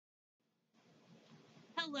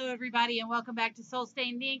Hello, everybody, and welcome back to Soul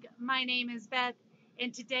Stained Ink. My name is Beth,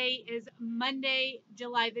 and today is Monday,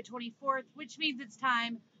 July the 24th, which means it's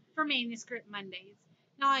time for Manuscript Mondays.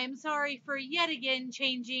 Now, I am sorry for yet again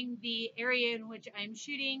changing the area in which I'm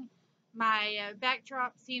shooting. My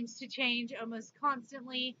backdrop seems to change almost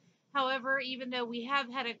constantly. However, even though we have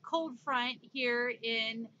had a cold front here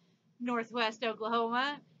in northwest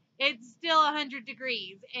Oklahoma, it's still 100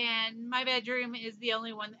 degrees, and my bedroom is the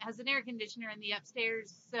only one that has an air conditioner in the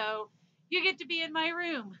upstairs, so you get to be in my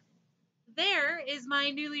room. There is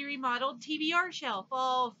my newly remodeled TBR shelf,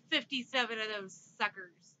 all 57 of those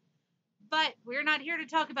suckers. But we're not here to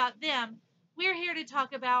talk about them. We're here to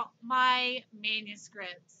talk about my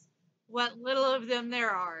manuscripts, what little of them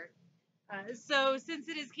there are. So since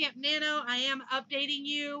it is Camp Nano, I am updating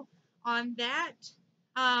you on that.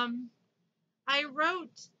 I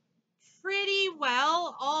wrote pretty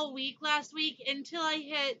well all week last week until I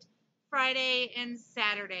hit Friday and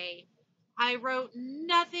Saturday. I wrote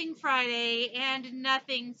nothing Friday and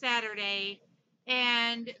nothing Saturday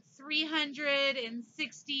and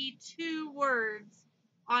 362 words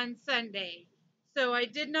on Sunday. So I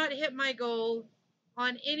did not hit my goal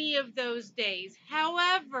on any of those days.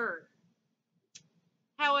 However,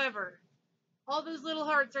 all those little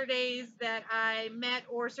hearts are days that I met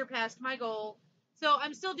or surpassed my goal. So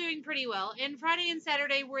I'm still doing pretty well. And Friday and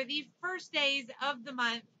Saturday were the first days of the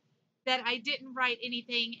month that I didn't write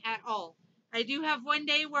anything at all. I do have one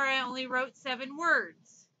day where I only wrote 7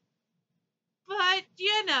 words. But,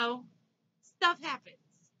 stuff happens.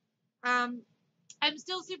 I'm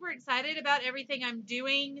still super excited about everything I'm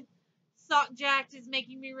doing. Sock Jacked is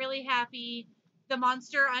making me really happy. The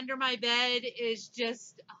monster under my bed is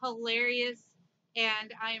just hilarious,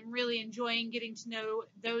 and I'm really enjoying getting to know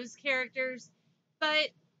those characters. But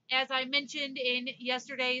as I mentioned in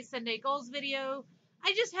yesterday's Sunday Goals video,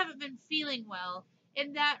 I just haven't been feeling well,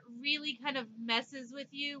 and that really kind of messes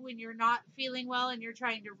with you when you're not feeling well and you're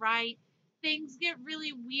trying to write. Things get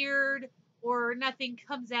really weird, or nothing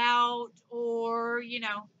comes out, or,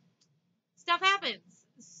 stuff happens.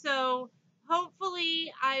 So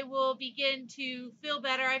hopefully I will begin to feel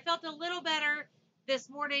better. I felt a little better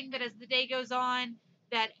this morning, but as the day goes on,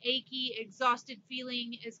 that achy, exhausted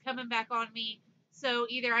feeling is coming back on me. So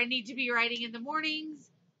either I need to be writing in the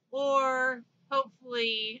mornings, or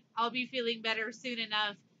hopefully I'll be feeling better soon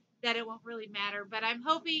enough that it won't really matter. But I'm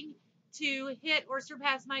hoping to hit or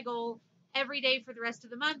surpass my goal every day for the rest of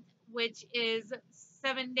the month, which is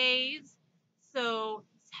 7 days. So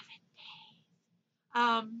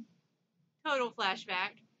 7 days. Total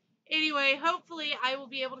flashback. Anyway, hopefully I will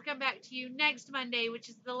be able to come back to you next Monday, which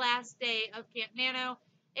is the last day of Camp Nano,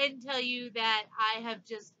 and tell you that I have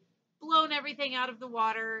just blown everything out of the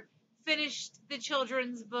water, finished the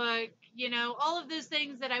children's book, all of those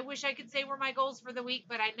things that I wish I could say were my goals for the week,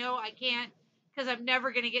 but I know I can't because I'm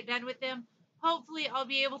never going to get done with them. Hopefully I'll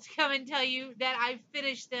be able to come and tell you that I've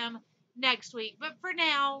finished them next week. But for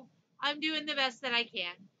now, I'm doing the best that I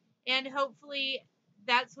can. And hopefully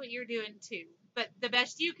that's what you're doing too. But the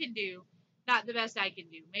best you can do, not the best I can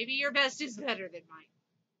do. Maybe your best is better than mine.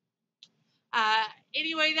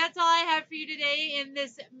 Anyway, that's all I have for you today in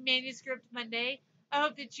this Manuscript Monday. I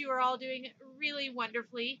hope that you are all doing really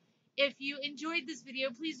wonderfully. If you enjoyed this video,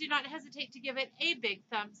 please do not hesitate to give it a big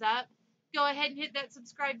thumbs up. Go ahead and hit that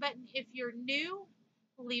subscribe button if you're new.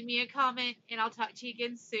 Leave me a comment, and I'll talk to you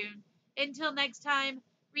again soon. Until next time,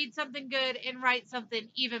 read something good and write something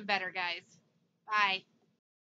even better, guys. Bye.